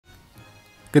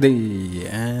Good day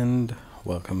and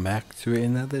welcome back to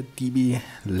another DB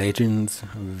Legends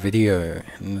video.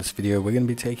 In this video we're going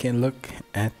to be taking a look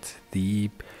at a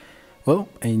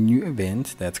new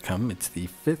event that's come. It's the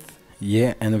 5th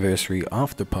year anniversary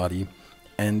after party,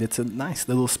 and it's a nice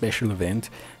little special event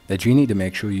that you need to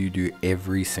make sure you do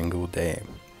every single day.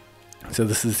 So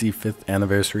this is the 5th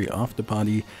anniversary after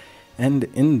party, and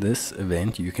in this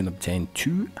event you can obtain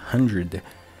 200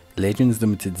 Legends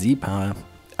Limited Z Power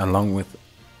along with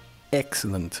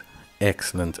excellent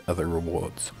other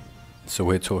rewards. So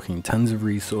we're talking tons of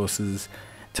resources,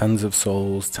 tons of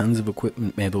souls, tons of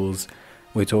equipment medals.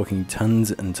 We're talking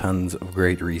tons and tons of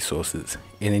great resources: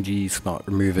 energy, slot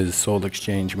removers, soul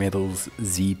exchange medals,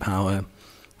 Z power.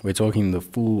 We're talking the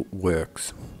full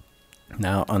works.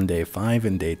 Now on day 5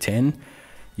 and day 10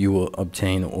 you will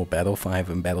obtain, or battle 5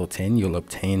 and battle 10, you'll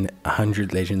obtain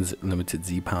 100 Legends Limited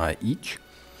Z Power each,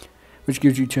 which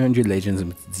gives you 200 Legends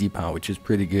Limited Z Power, which is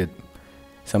pretty good.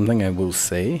 Something I will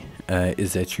say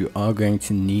is that you are going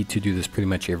to need to do this pretty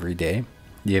much every day.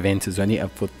 The event is only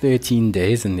up for 13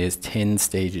 days and there's 10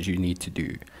 stages you need to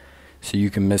do. So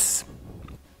you can miss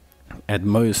at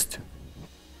most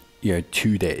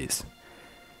 2 days.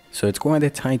 So it's quite a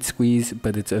tight squeeze,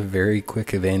 but it's a very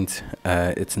quick event.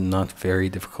 It's not very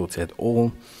difficult at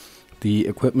all. The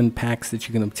equipment packs that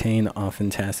you can obtain are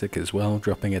fantastic as well,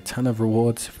 dropping a ton of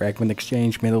rewards: fragment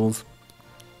exchange medals,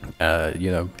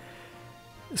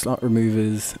 slot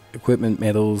removers, equipment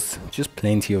medals, just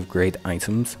plenty of great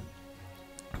items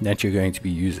that you're going to be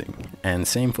using. And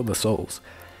same for the souls: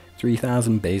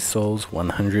 3000 base souls,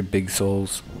 100 big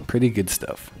souls, pretty good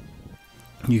stuff.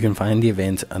 You can find the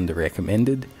event under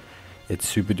recommended. It's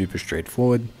super duper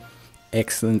straightforward,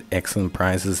 excellent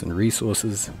prizes and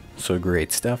resources, so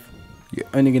great stuff. You're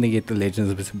only going to get the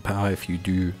Legends of Power if you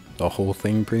do the whole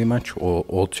thing pretty much, or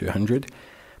all 200,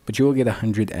 but you will get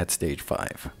 100 at stage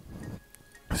 5.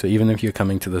 So even if you're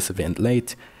coming to this event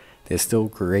late, there's still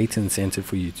great incentive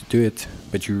for you to do it,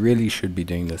 but you really should be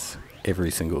doing this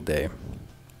every single day.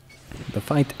 The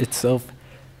fight itself,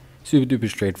 super duper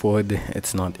straightforward.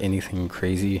 It's not anything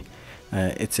crazy.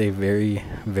 It's a very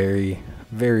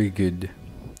good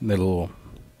little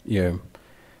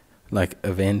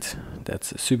event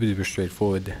that's super duper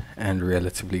straightforward and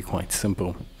relatively quite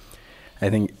simple. I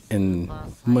think in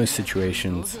most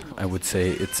situations I would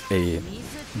say it's a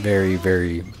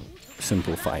very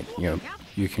simple fight.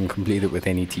 You can complete it with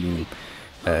any team.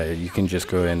 You can just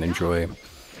go and enjoy,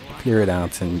 clear it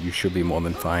out, and you should be more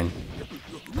than fine.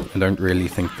 I don't really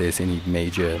think there's any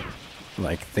major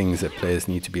things that players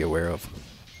need to be aware of.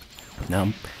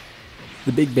 Now,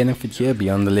 the big benefit here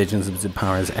beyond the Legends of Z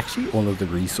Power is actually all of the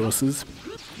resources.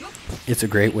 It's a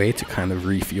great way to kind of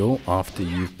refuel after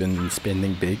you've been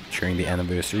spending big during the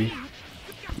anniversary,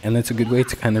 and it's a good way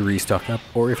to kind of restock up,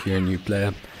 or if you're a new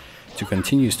player, to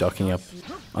continue stocking up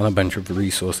on a bunch of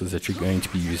resources that you're going to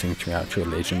be using throughout your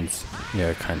Legends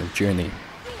kind of journey.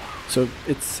 So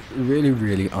it's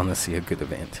really honestly a good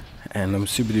event, and I'm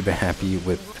super duper happy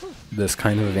with this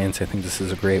kind of event. I think this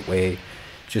is a great way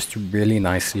just to really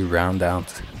nicely round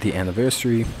out the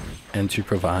anniversary and to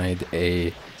provide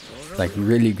a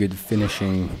really good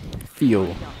finishing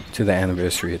feel to the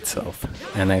anniversary itself.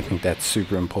 And I think that's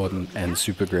super important and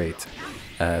super great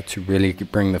to really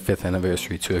bring the 5th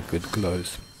anniversary to a good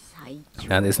close.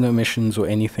 Now, there's no missions or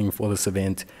anything for this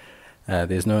event.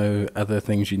 There's no other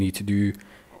things you need to do.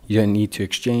 You don't need to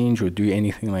exchange or do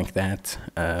anything like that,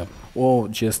 or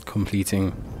just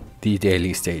completing the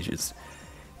daily stages.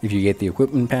 If you get the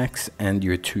equipment packs and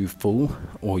you're too full,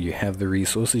 or you have the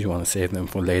resources, you want to save them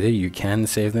for later, you can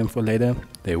save them for later.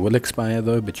 They will expire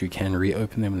though, but you can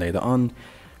reopen them later on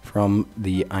from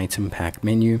the item pack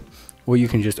menu, or you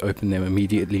can just open them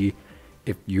immediately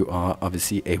if you are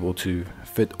obviously able to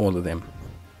fit all of them.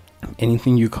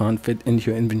 Anything you can't fit into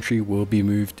your inventory will be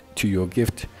moved to your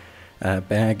gift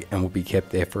bag and will be kept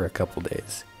there for a couple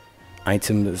days.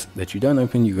 Items that you don't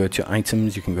open, you go to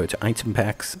items, you can go to item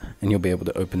packs, and you'll be able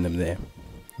to open them there.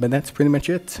 But that's pretty much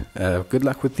it. Good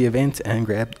luck with the event and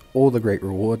grab all the great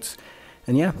rewards.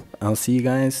 And yeah, I'll see you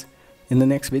guys in the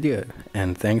next video.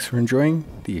 And thanks for enjoying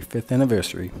the 5th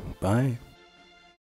anniversary. Bye.